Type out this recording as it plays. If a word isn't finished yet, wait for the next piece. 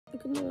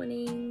Good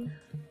morning.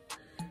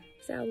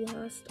 It's our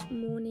last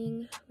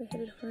morning. We're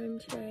headed home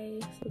today,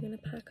 so we're gonna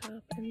pack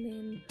up, and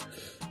then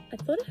I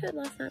thought I heard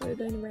last night we were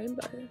going to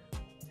Rainbow.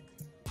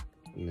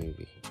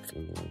 Maybe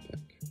when we're back.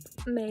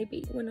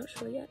 Maybe, we're not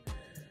sure yet.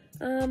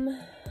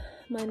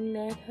 My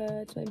neck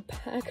hurts, my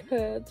back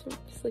hurts from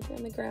sleeping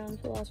on the ground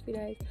for the last few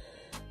days.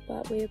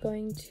 But we are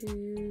going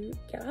to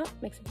get up,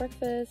 make some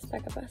breakfast,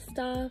 pack up our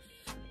stuff,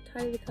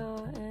 tidy the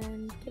car,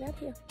 and get out of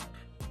here.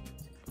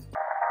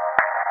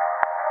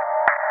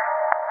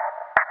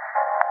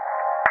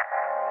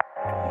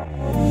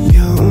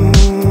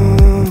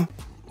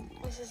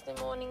 This is the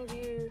morning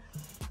view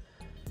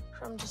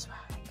from just where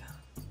I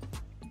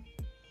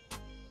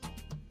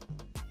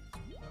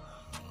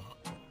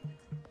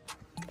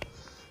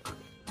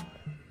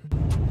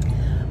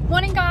go.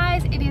 Morning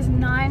guys, it is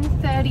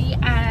 9:30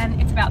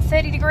 and it's about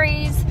 30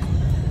 degrees.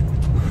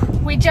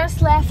 We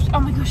just left, oh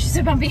my gosh, it's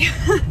so bumpy.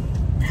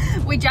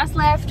 We just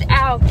left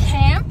our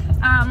camp,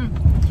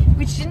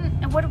 which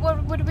didn't, what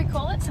do we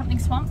call it? Something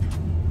swamp?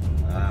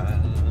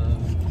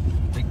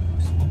 Big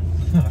swamp.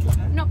 I don't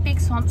know. Not big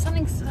swamp,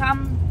 something,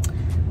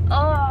 oh,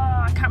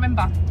 I can't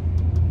remember.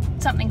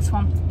 Something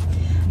swamp.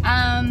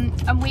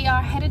 And we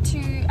are headed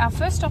to our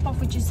first stop off,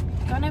 which is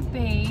gonna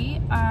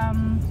be,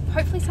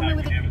 hopefully somewhere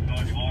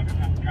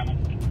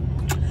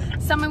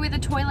with a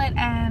toilet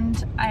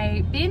and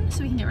a bin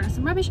so we can get rid of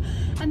some rubbish,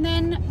 and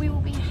then we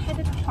will be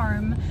headed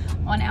home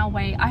on our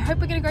way. I hope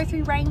we're going to go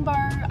through Rainbow.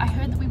 I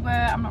heard that we were,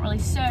 I'm not really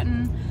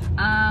certain.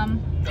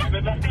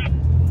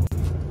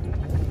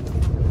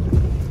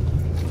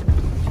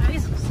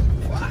 Jesus.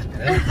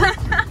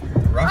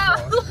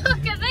 Oh,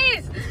 look at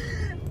these!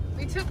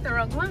 We took the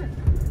wrong one.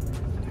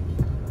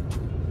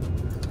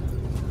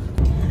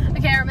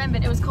 Okay, I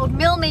remembered, it was called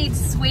Millmead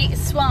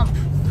Swamp.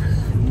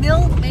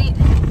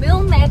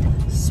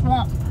 Millmead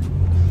Swamp.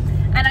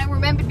 And I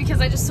remembered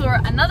because I just saw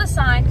another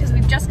sign because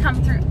we've just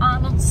come through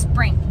Arnold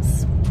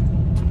Springs.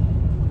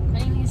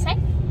 Anything to say?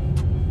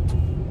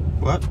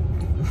 What? So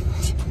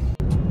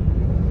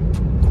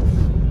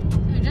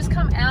we've just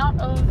come out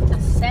of the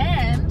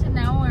sand and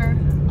now we're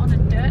on a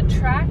dirt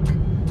track,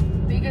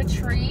 bigger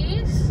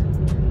trees.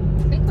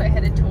 I think we're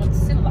headed towards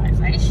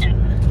civilization.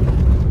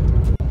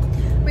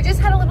 We just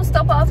had a little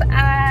stop off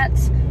at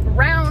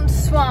Round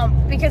Swamp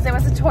because there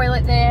was a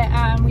toilet there,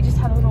 and we just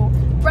had a little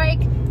break,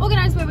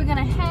 organised where we're going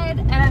to head,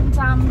 and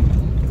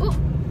ooh,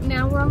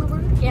 now we're on the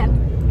road again.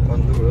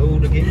 On the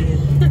road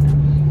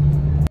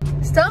again.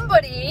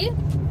 Somebody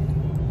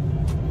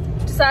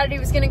decided he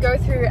was going to go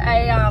through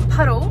a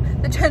puddle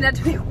that turned out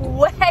to be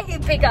way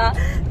bigger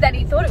than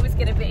he thought it was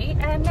going to be,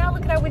 and now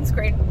look at our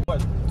windscreen.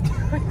 What?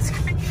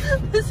 Windscreen.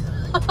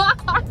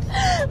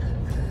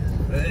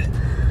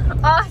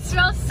 Oh, it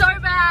smells so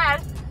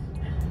bad.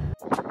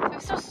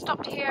 We've sort of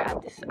stopped here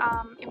at this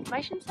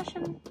information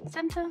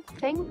centre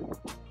thing,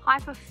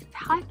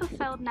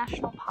 Wyperfeld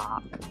National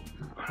Park.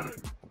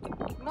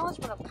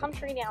 Acknowledgement of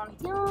country down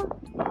here.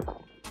 The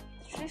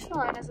traditional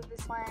owners of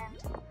this land,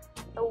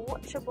 the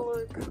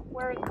Watchabaluk,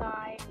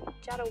 Werrigai,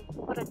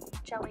 Jadawada,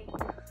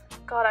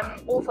 God,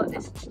 I'm awful at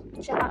this,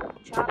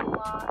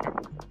 Jadawa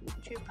and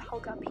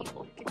Jupalga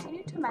people who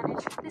continue to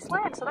manage this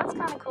land, so that's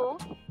kind of cool.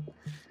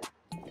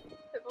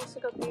 We've also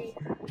got the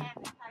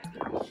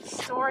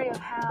story of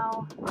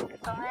how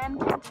the land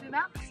came to be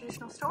about, the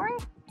traditional story.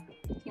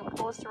 You can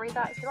pause to read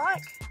that if you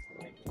like.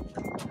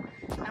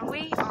 And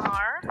we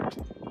are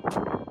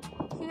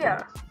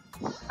here,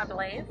 I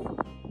believe.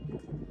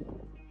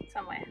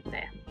 Somewhere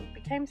there.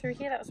 We came through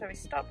here, that was where we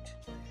stopped,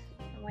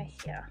 and we're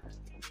here.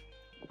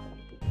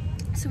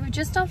 So we've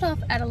just stopped off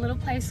at a little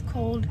place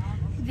called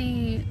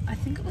I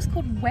think it was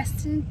called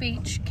Western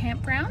Beach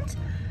Campground.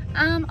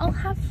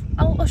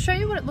 I'll show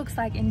you what it looks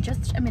like in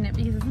just a minute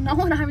because it's not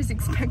what I was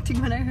expecting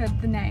when I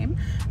heard the name.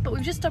 But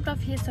we've just stopped off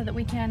here so that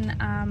we can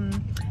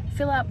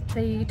fill up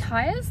the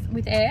tyres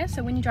with air.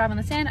 So when you drive on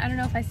the sand, I don't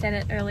know if I said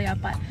it earlier,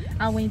 but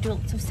when you do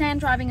lots of sand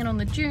driving and on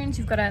the dunes,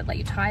 you've got to let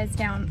your tyres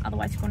down,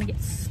 otherwise you're going to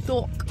get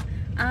stuck.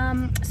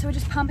 So we're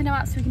just pumping them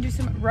up so we can do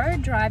some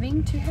road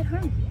driving to head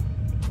home.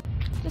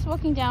 Just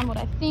walking down what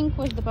I think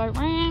was the boat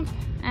ramp,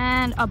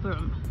 and a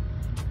boom.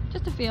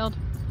 Just a field.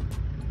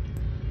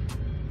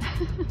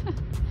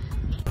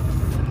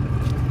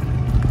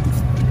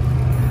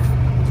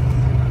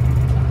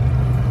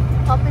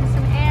 Popping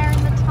some air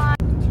in the tire.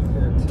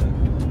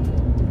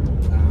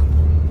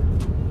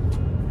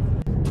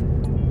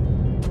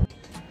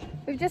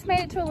 We've just made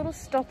it to a little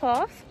stop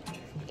off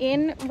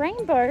in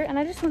Rainbow, and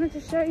I just wanted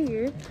to show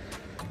you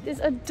this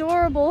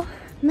adorable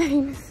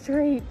main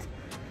street.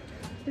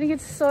 I think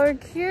it's so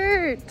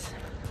cute.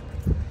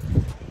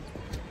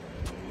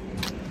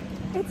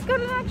 It's got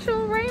an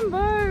actual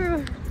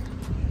rainbow.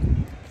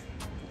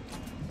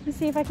 Let's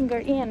see if I can go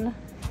in.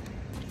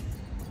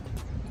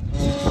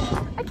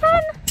 I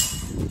can!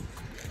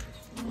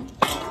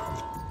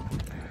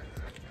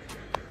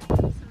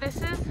 So this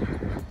is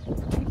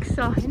a big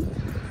sign.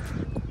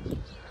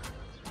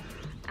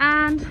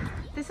 And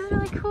this is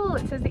really cool.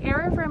 It says the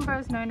area of Rainbow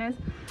is known as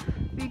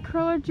the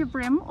Croa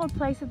Jibrim, or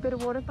place of bitter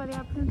water, by the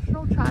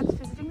Aboriginal tribes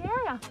visiting the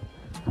area.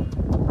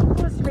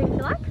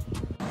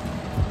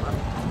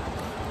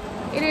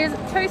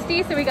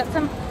 toasty, so we got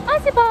some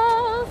icy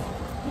balls.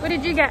 What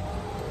did you get?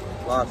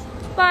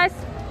 Slice.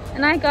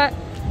 And I got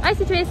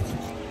icy twist.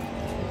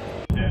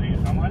 Sorry?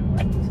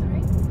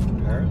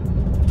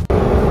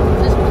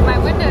 Just put my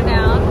window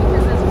down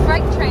because there's a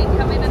freight train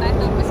coming and I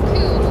thought it was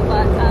cool,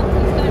 but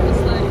it's going to be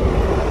slow.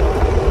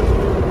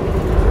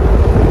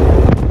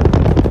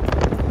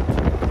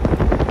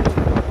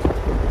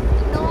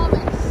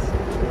 Enormous.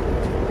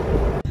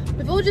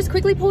 We've all just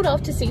quickly pulled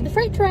off to see the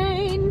freight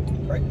train.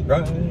 Freight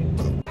train.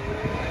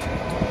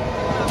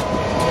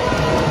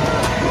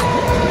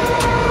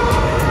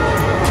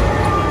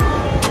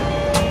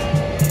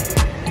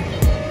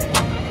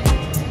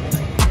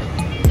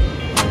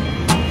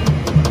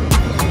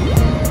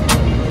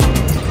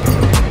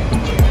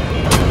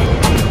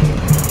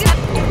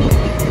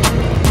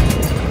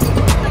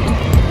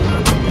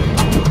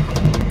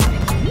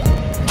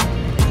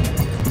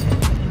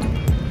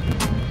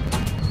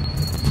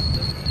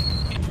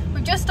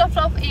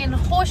 In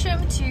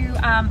Horsham to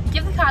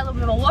give the car a little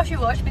bit of a washy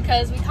wash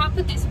because we can't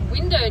put this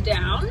window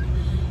down.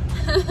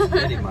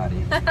 Pretty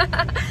muddy.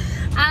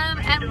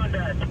 And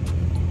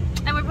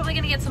we're probably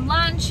going to get some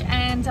lunch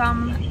and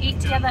eat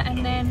together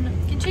and then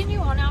continue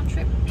on our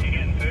trip.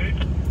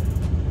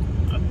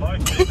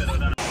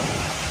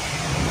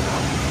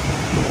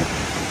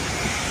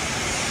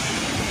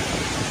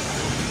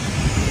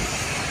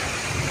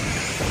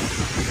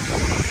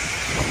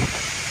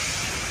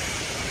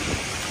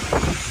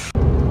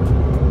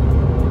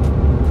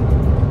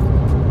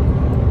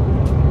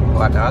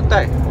 What are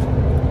they?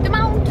 The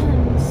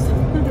mountains.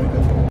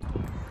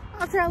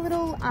 After our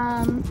little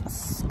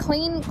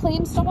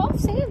clean stop off,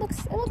 see it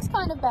looks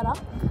kind of better.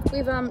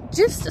 We've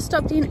just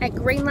stopped in at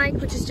Green Lake,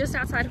 which is just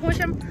outside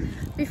Horsham,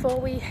 before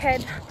we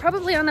head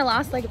probably on the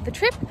last leg of the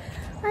trip.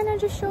 And I'll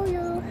just show you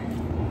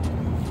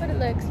what it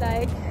looks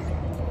like.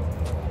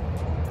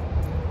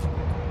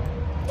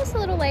 Just a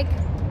little lake.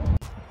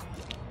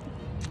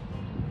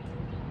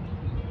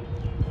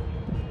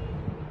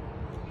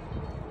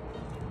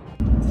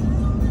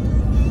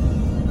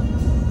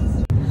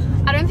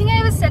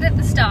 Said at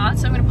the start,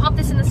 so I'm going to pop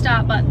this in the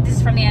start, but this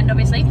is from the end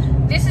obviously.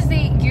 This is the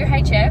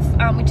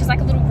UHF, which is like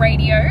a little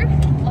radio.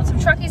 Lots of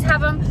truckies have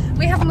them.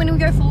 We have them when we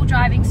go full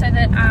driving so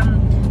that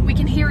we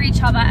can hear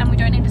each other and we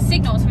don't need a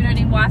signal, so we don't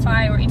need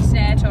Wi-Fi or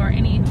internet or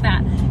any of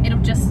that. It'll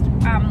just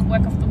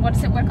work off the, what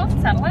does it work off?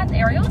 Satellite? The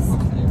aerials?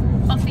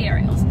 Off the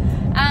aerials.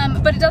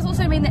 But it does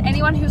also mean that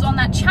anyone who's on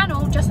that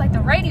channel, just like the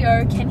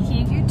radio, can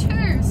hear you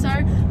too. So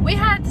we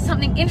had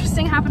something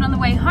interesting happen on the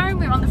way home.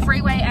 We were on the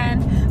freeway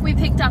and we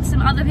picked up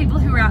some other people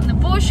who were out in the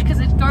bush because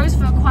it goes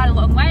for quite a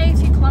long way,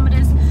 2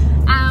 kilometers.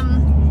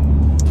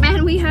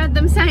 And we heard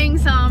them saying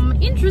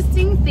some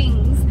interesting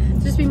things.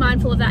 So just be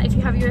mindful of that if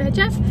you have your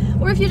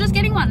UHF or if you're just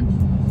getting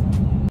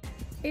one.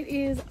 It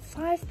is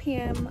 5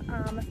 p.m,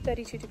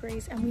 32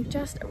 degrees, and we've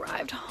just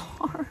arrived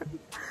home.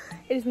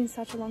 It has been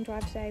such a long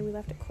drive today. We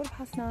left at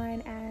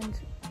 9:15 and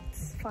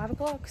it's 5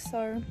 o'clock,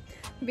 so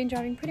we've been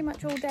driving pretty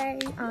much all day.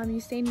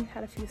 You've seen we've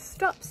had a few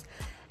stops,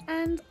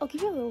 and I'll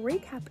give you a little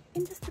recap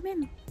in just a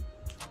minute.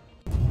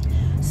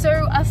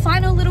 So a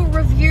final little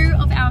review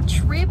of our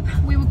trip.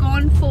 We were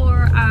gone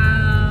for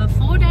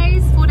 4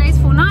 days, 4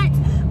 nights.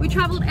 We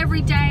traveled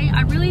every day.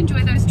 I really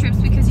enjoy those trips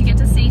because you get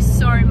to see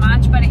so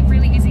much, but it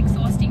really is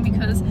exhausting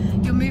because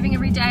you're moving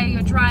every day,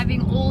 you're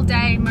driving all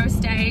day, most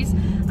days.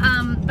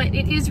 But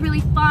it is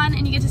really fun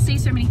and you get to see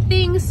so many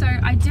things, so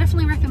I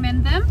definitely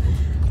recommend them.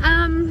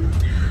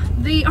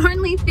 The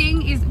only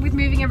thing is with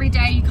moving every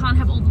day, you can't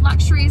have all the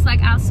luxuries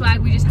like our swag.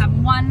 We just have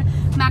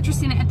 1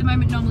 mattress in it at the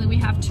moment. Normally we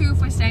have 2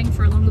 if we're staying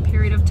for a longer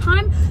period of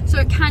time, so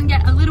it can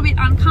get a little bit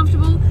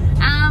uncomfortable.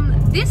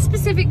 This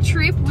specific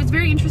trip was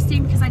very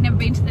interesting because I'd never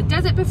been to the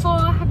desert before.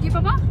 Have you,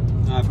 Baba?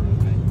 No, I've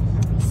never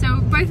been. So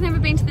we've both never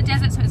been to the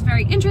desert, so it's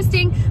very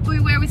interesting. But we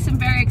were with some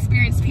very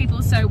experienced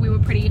people, so we were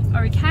pretty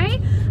okay.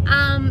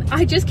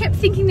 I just kept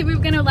thinking that we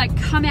were gonna like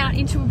come out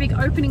into a big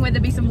opening where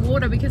there'd be some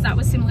water because that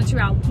was similar to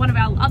one of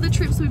our other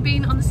trips we've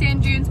been on the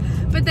sand dunes,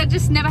 but that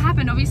just never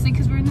happened, obviously,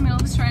 because we're in the middle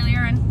of Australia,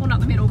 and well, not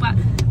the middle, but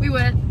we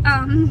were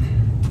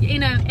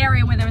in an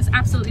area where there was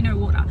absolutely no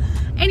water.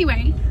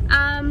 Anyway,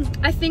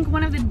 I think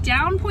one of the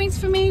down points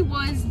for me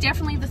was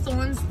definitely the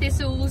thorns,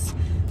 thistles,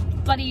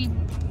 bloody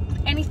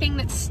anything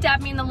that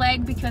stabbed me in the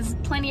leg, because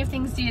plenty of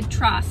things did.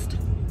 Trust.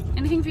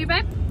 Anything for you,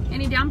 babe?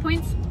 Any down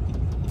points?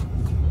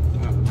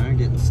 I don't know,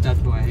 getting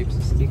stabbed by heaps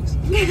of sticks.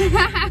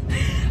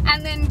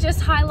 And then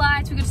just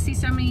highlights, we got to see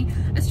so many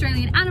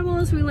Australian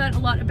animals. We learned a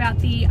lot about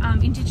the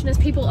indigenous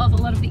people of a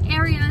lot of the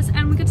areas,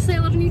 and we got to see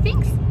a lot of new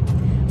things.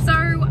 So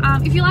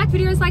if you like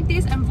videos like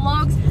this and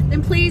vlogs,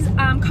 then please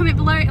comment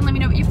below and let me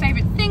know what your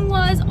favorite thing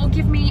was, or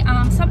give me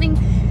something,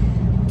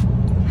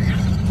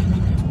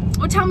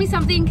 or tell me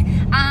something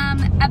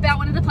about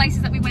one of the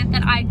places that we went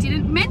that I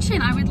didn't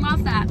mention. I would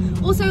love that.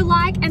 Also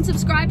like and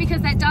subscribe,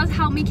 because that does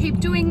help me keep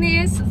doing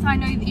this, so I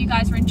know that you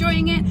guys are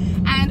enjoying it.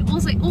 And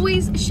also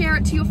always share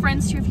it to your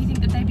friends too if you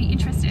think that they'd be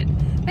interested.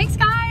 Thanks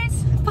guys.